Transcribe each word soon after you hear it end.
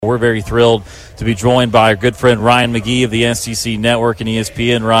We're very thrilled to be joined by our good friend Ryan McGee of the NCC Network and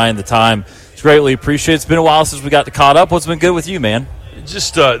ESPN. Ryan, the time is greatly appreciated. It's been a while since we got caught up. What's been good with you, man?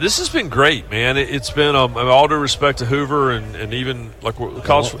 Just this has been great, man. It's been all due respect to Hoover and even like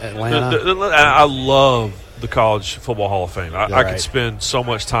college Atlanta. I love the College Football Hall of Fame. I could spend so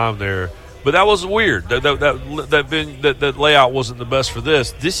much time there. But that was weird. That layout wasn't the best for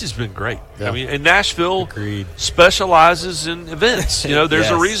this. This has been great. Yeah. I mean, and Nashville specializes in events. You know, there's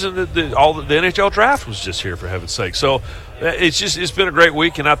a reason that the NHL draft was just here, for heaven's sake. So it's been a great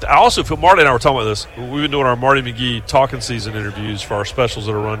week. And I also feel Marty and I were talking about this. We've been doing our Marty McGee talking season interviews for our specials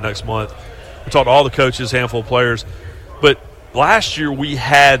that are run next month. We talked to all the coaches, handful of players. But last year we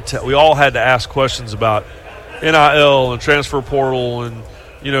all had to ask questions about NIL and transfer portal and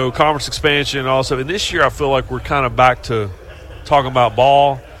conference expansion and all that stuff. And this year I feel like we're kind of back to talking about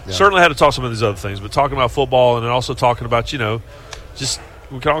ball. Yeah. Certainly had to talk some of these other things, but talking about football and then also talking about, just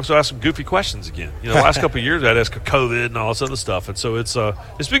we can also ask some goofy questions again. The last couple of years I'd ask COVID and all this other stuff. And so it's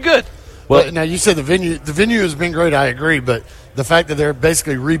been good. Well, now you said the venue has been great, I agree, but the fact that they're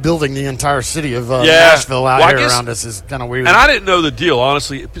basically rebuilding the entire city of Nashville out here around us is kind of weird. And I didn't know the deal,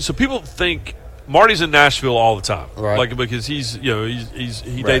 honestly. So people think Marty's in Nashville all the time, right? Because he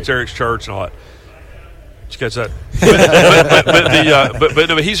dates Eric's church and all that. Did you catch that?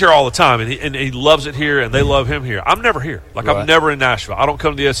 but he's here all the time, and he loves it here, and they love him here. I'm never here. I'm never in Nashville. I don't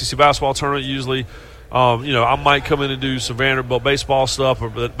come to the SEC basketball tournament usually. I might come in and do some Vanderbilt baseball stuff,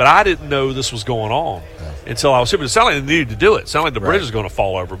 but I didn't know this was going on until I was here. But it sounded like they needed to do it. It sounded like the bridge was going to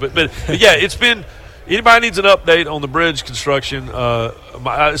fall over. But yeah, it's been. Anybody needs an update on the bridge construction?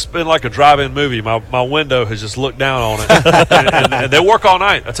 It's been like a drive-in movie. My window has just looked down on it, and they work all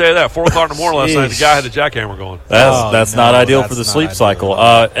night. I tell you that. 4 o'clock in the morning last night, the guy had a jackhammer going. That's not ideal for the sleep cycle.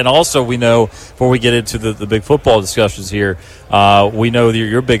 And also, we know before we get into the big football discussions here, we know that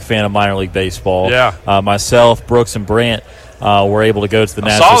you're a big fan of minor league baseball. Yeah. Myself, Brooks, and Brant were able to go to the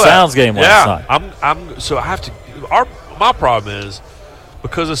Nashville Sounds game last night. So I have to. My problem is,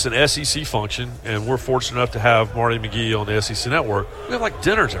 because it's an SEC function, and we're fortunate enough to have Marty McGee on the SEC Network, we have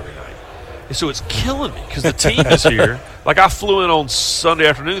dinners every night. And so it's killing me because the team is here. I flew in on Sunday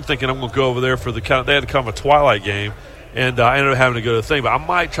afternoon thinking I'm going to go over there for they had to come a twilight game, and I ended up having to go to the thing. But I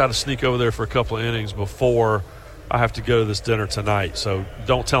might try to sneak over there for a couple of innings before I have to go to this dinner tonight. So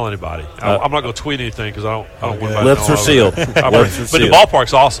don't tell anybody. I'm not going to tweet anything because I don't want anybody lips are sealed. But the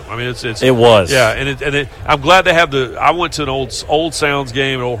ballpark's awesome. I mean, it was. Yeah, and I'm glad they have I went to an old Sounds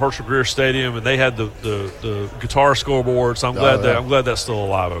game at old Herschel Greer Stadium, and they had the guitar scoreboard. So I'm glad that's still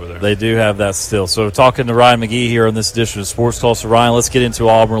alive over there. They do have that still. So talking to Ryan McGee here on this edition of Sports Call. So Ryan, let's get into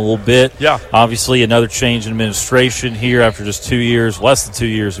Auburn a little bit. Yeah. Obviously, another change in administration here after just 2 years, less than 2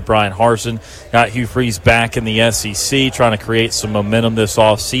 years of Brian Harsin. Got Hugh Freeze back in the SEC, trying to create some momentum this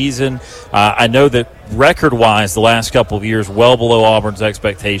offseason. I know that record-wise, the last couple of years, well below Auburn's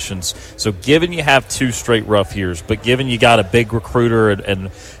expectations. So given you have 2 straight rough years, but given you got a big recruiter and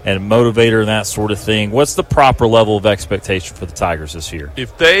motivator and that sort of thing, what's the proper level of expectation for the Tigers this year?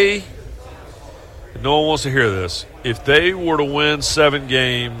 No one wants to hear this, if they were to win 7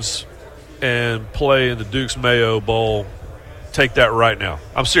 games and play in the Duke's Mayo Bowl, take that right now.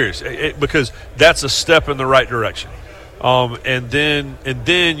 I'm serious, because that's a step in the right direction. And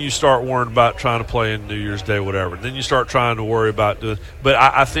then you start worrying about trying to play in New Year's Day, whatever. Then you start trying to worry about doing. But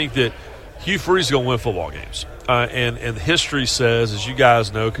I think that Hugh Freeze is going to win football games. And history says, as you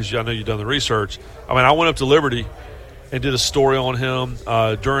guys know, because I know you've done the research. I mean, I went up to Liberty and did a story on him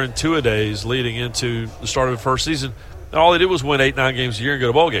during two-a-days leading into the start of the first season. And all they did was win 8-9 games a year and go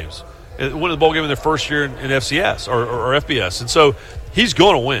to bowl games. And win the bowl game in their first year in FCS or FBS. And so he's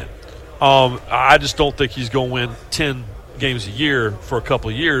going to win. I just don't think he's going to win 10 games a year for a couple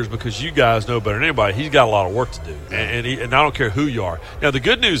of years, because you guys know better than anybody, he's got a lot of work to do. And I don't care who you are. Now, the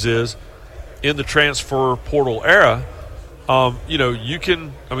good news is, in the transfer portal era, you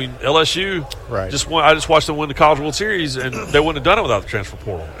can – I mean, LSU I just watched them win the College World Series, and they wouldn't have done it without the transfer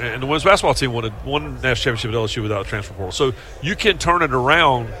portal. And the women's basketball team won national championship at LSU without the transfer portal. So you can turn it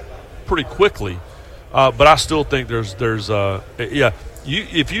around pretty quickly. But I still think there's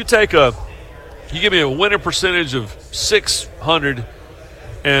if you take you give me a winning percentage of 600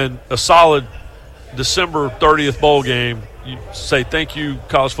 and a solid December 30th bowl game, you say, thank you,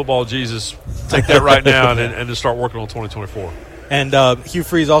 college football Jesus. Take that right now and just start working on 2024. And Hugh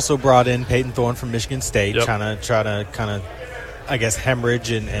Freeze also brought in Peyton Thorne from Michigan State, trying to kind of, I guess,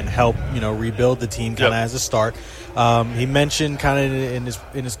 hemorrhage and help rebuild the team kind of as a start. He mentioned kind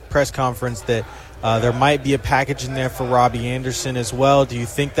of in his press conference that There might be a package in there for Robbie Anderson as well. Do you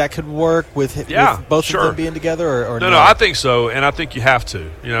think that could work with both of them being together, or no? I think so, and I think you have to.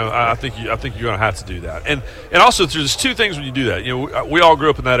 I think you're going to have to do that. And also, there's two things when you do that. We all grew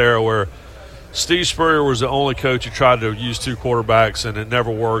up in that era where Steve Spurrier was the only coach who tried to use two quarterbacks, and it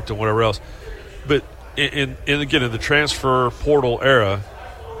never worked, and whatever else. But in the transfer portal era,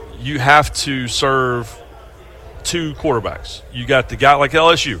 you have to serve two quarterbacks. You got the guy like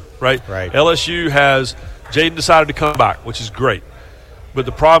LSU, right? Right. LSU has Jaden decided to come back, which is great. But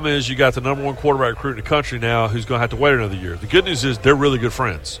the problem is you got the number one quarterback recruit in the country now who's going to have to wait another year. The good news is they're really good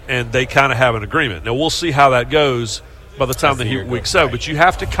friends, and they kind of have an agreement. Now, we'll see how that goes by the time they hit week 7. Right. But you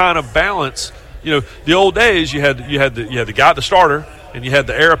have to kind of balance. The old days you had the guy, the starter, and you had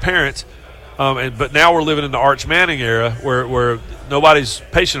the heir apparent. But now we're living in the Arch Manning era where nobody's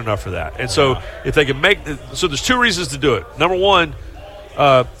patient enough for that. And so if they can so there's two reasons to do it. Number one,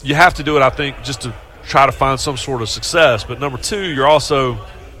 you have to do it, I think, just to try to find some sort of success. But number two, you're also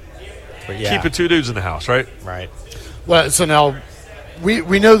keeping two dudes in the house, right? Right. Well, so now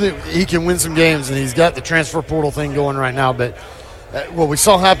we know that he can win some games, and he's got the transfer portal thing going right now. But what we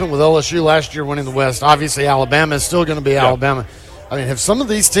saw happen with LSU last year winning the West, obviously Alabama is still going to be Alabama. I mean, have some of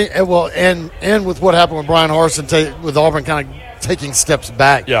these teams, and with what happened with Brian Harsin with Auburn kind of taking steps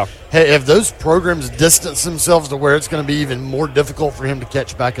back, have those programs distanced themselves to where it's going to be even more difficult for him to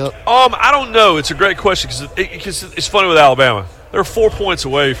catch back up? I don't know. It's a great question because it's funny with Alabama. They're 4 points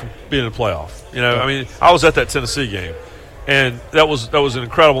away from being in the playoff. I mean, I was at that Tennessee game, and that was an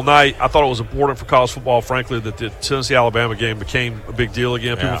incredible night. I thought it was important for college football, frankly, that the Tennessee-Alabama game became a big deal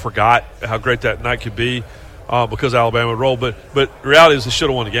again. People forgot how great that night could be. Because Alabama would roll, but the reality is they should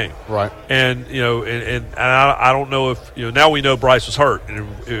have won the game, right? And and I don't know if now we know Bryce was hurt and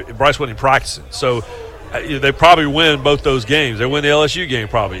Bryce wasn't practicing, so they probably win both those games. They win the LSU game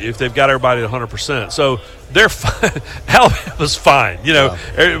probably if they've got everybody at 100%. So they're fine. Alabama's fine.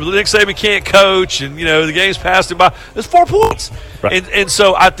 Nick Saban can't coach, and the game's passed him by. There's 4 points, right. And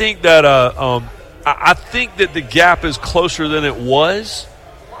so I think that I think that the gap is closer than it was.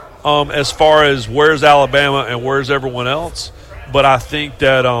 As far as where's Alabama and where's everyone else. But I think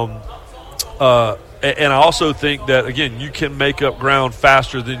that and I also think that, again, you can make up ground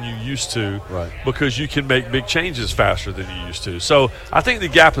faster than you used to because you can make big changes faster than you used to. So I think the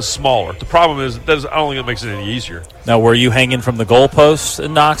gap is smaller. The problem is I don't think it makes it any easier. Now, were you hanging from the goalposts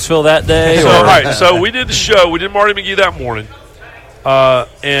in Knoxville that day? So we did the show. We did Marty McGee that morning.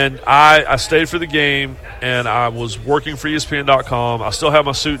 And I stayed for the game, and I was working for ESPN.com. I still have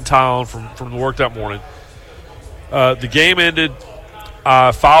my suit and tie on from the work that morning. The game ended.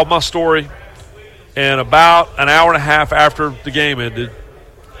 I filed my story, and about an hour and a half after the game ended,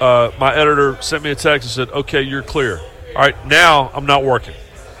 my editor sent me a text and said, "Okay, you're clear. All right, now I'm not working."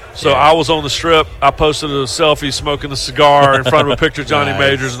 So I was on the Strip. I posted a selfie smoking a cigar in front of a picture of Johnny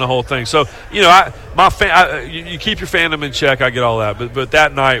Majors and the whole thing. So you keep your fandom in check. I get all that, but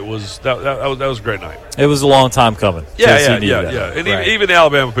that night was that was a great night. It was a long time coming. Yeah. And even the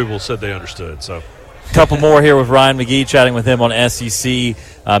Alabama people said they understood. So. A couple more here with Ryan McGee, chatting with him on SEC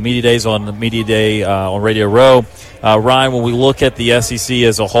Media Days on Media Day on Radio Row. Ryan, when we look at the SEC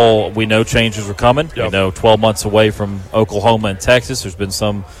as a whole, we know changes are coming. Yep. We know 12 months away from Oklahoma and Texas. There's been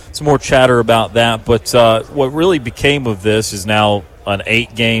some more chatter about that. But what really became of this is now an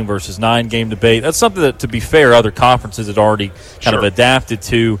 8-game versus 9-game debate. That's something that, to be fair, other conferences had already kind of adapted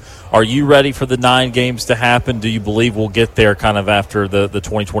to. Are you ready for the 9 games to happen? Do you believe we'll get there kind of after the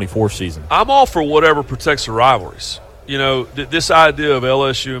 2024 season? I'm all for whatever protects the rivalries. This idea of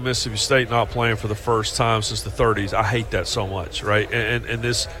LSU and Mississippi State not playing for the first time since the 30s, I hate that so much, right? And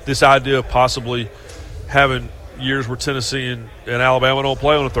this idea of possibly having years where Tennessee and Alabama don't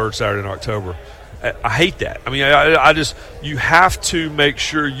play on the third Saturday in October, I hate that. I mean, I just – you have to make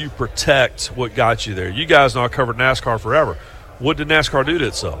sure you protect what got you there. You guys know I covered NASCAR forever. What did NASCAR do to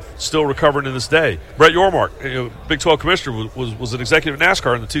itself? Still recovering to this day. Brett Yormark, Big 12 commissioner, was an executive at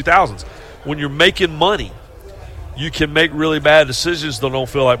NASCAR in the 2000s. When you're making money, you can make really bad decisions that don't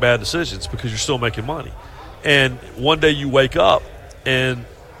feel like bad decisions because you're still making money. And one day you wake up and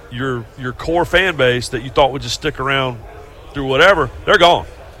your core fan base that you thought would just stick around through whatever, they're gone.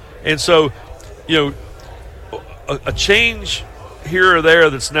 And so, a change here or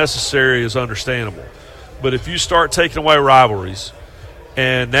there that's necessary is understandable. But if you start taking away rivalries,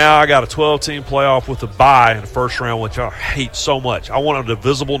 and now I got a 12-team playoff with a bye in the first round, which I hate so much. I want a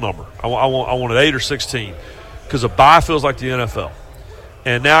divisible number. I want an 8 or 16 because a bye feels like the NFL.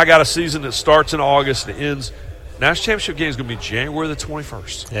 And now I got a season that starts in August and ends. National championship game is going to be January the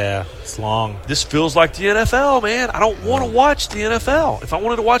 21st. Yeah, it's long. This feels like the NFL, man. I don't want to watch the NFL. If I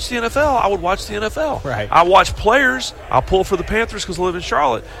wanted to watch the NFL, I would watch the NFL. Right. I watch players. I'll pull for the Panthers because I live in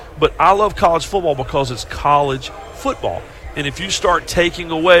Charlotte. But I love college football because it's college football. And if you start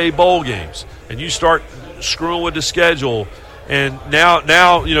taking away bowl games and you start screwing with the schedule, and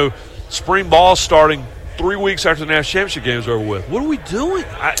now spring ball starting 3 weeks after the national championship game is over with. What are we doing?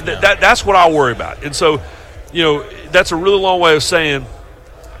 That's what I worry about. And so, that's a really long way of saying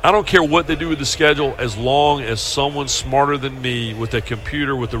I don't care what they do with the schedule as long as someone smarter than me with a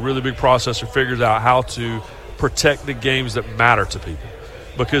computer with a really big processor figures out how to protect the games that matter to people.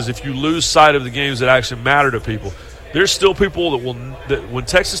 Because if you lose sight of the games that actually matter to people, there's still people that when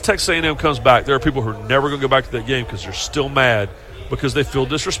Texas A&M comes back, there are people who are never going to go back to that game because they're still mad because they feel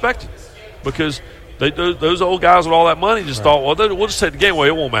disrespected. Because those old guys with all that money just thought, well, we'll just take the game away.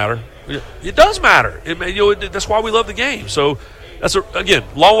 It won't matter. It does matter. That's why we love the game. So that's, again,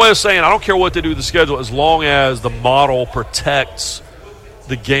 long way of saying I don't care what they do with the schedule as long as the model protects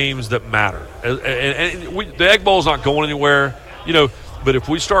the games that matter. And the Egg Bowl is not going anywhere, But if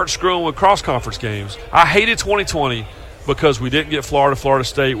we start screwing with cross-conference games, I hated 2020 because we didn't get Florida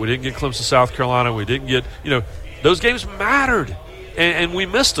State, we didn't get Clemson, South Carolina, we didn't get, those games mattered, and we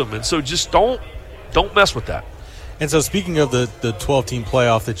missed them. And so just don't mess with that. And so speaking of the 12-team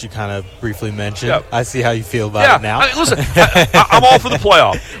playoff that you kind of briefly mentioned, I see how you feel about it now. Listen, I'm all for the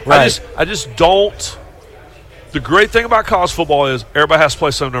playoff. Right. I just don't. The great thing about college football is everybody has to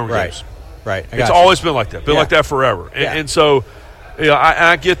play some number of games. Right. It's always been like that. Been like that forever. And so –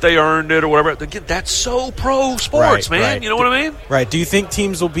 I get they earned it or whatever. Again, that's so pro sports, man. Right. You know what I mean? Right. Do you think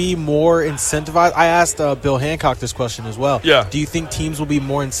teams will be more incentivized? I asked Bill Hancock this question as well. Yeah. Do you think teams will be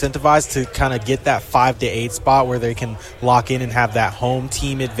more incentivized to kind of get that 5 to 8 spot where they can lock in and have that home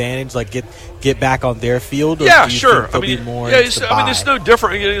team advantage, like get back on their field? Or yeah, do you sure. Think be more it's no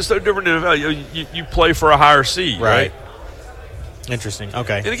different. It's no different than you play for a higher seed, right? Interesting.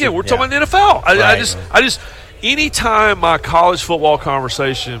 Okay. And again, we're talking about the NFL. I just. Anytime my college football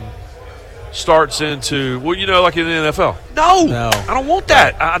conversation starts into, like in the NFL, no, I don't want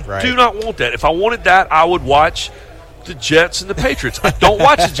that. I do not want that. If I wanted that, I would watch the Jets and the Patriots. I don't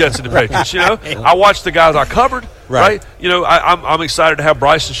watch the Jets and the Patriots, I watch the guys I covered, right? I'm excited to have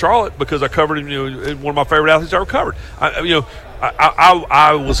Bryce in Charlotte because I covered him, one of my favorite athletes I ever covered.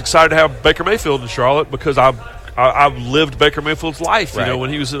 I was excited to have Baker Mayfield in Charlotte because I've lived Baker Mayfield's life, when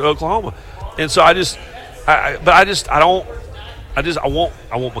he was at Oklahoma. And so I want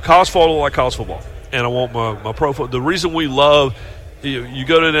my college football to look like college football, and I want my pro football. The reason we love you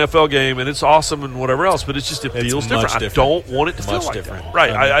go to an NFL game and it's awesome and whatever else, but it feels different. I don't want it to feel like different. That.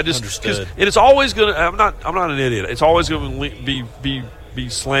 Right? I just and it's always going to. I'm not an idiot. It's always going to be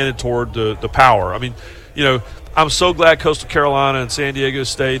slanted toward the power. I mean, I'm so glad Coastal Carolina and San Diego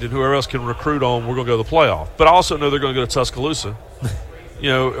State and whoever else can recruit on. We're going to go to the playoff, but I also know they're going to go to Tuscaloosa.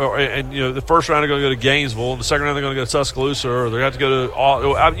 The first round they're going to go to Gainesville, and the second round they're going to go to Tuscaloosa, or they have to go to.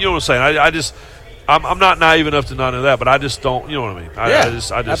 You know what I'm saying? I'm not naive enough to not know that, but I just don't. You know what I mean? I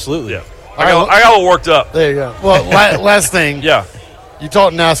just absolutely. Yeah. I got a little worked up. There you go. Well, last thing. Yeah. You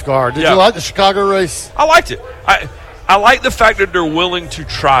talked NASCAR. Did you like the Chicago race? I liked it. I like the fact that they're willing to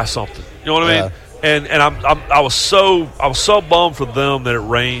try something. You know what I mean? And I was so bummed for them that it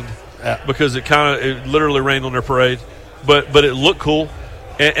rained because it literally rained on their parade, but it looked cool.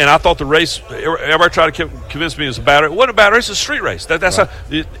 And I thought the race, everybody tried to convince me it was a bad race. It wasn't a bad race, it's a street race. That's how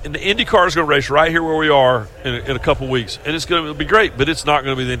the IndyCar is going to race right here where we are in a couple of weeks. And it's going to be great, but it's not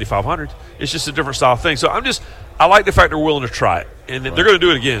going to be the Indy 500. It's just a different style thing. So I like the fact they're willing to try it. And they're going to do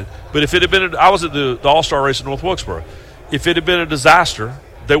it again. But if it had been, I was at the All-Star race in North Wilkesboro. If it had been a disaster,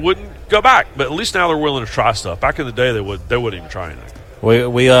 they wouldn't go back. But at least now they're willing to try stuff. Back in the day, they wouldn't even try anything.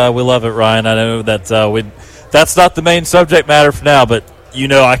 We love it, Ryan. I know that that's not the main subject matter for now, but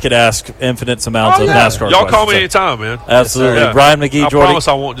I could ask infinite amounts of NASCAR Y'all questions. call me anytime, man. Absolutely. Yeah. Brian McGee joining. I promise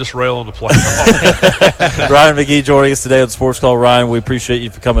I won't just rail on the play. Brian McGee joining us today on Sports Call. Ryan, we appreciate you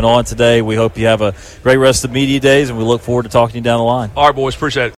for coming on today. We hope you have a great rest of the media days, and we look forward to talking to you down the line. All right, boys. Appreciate it.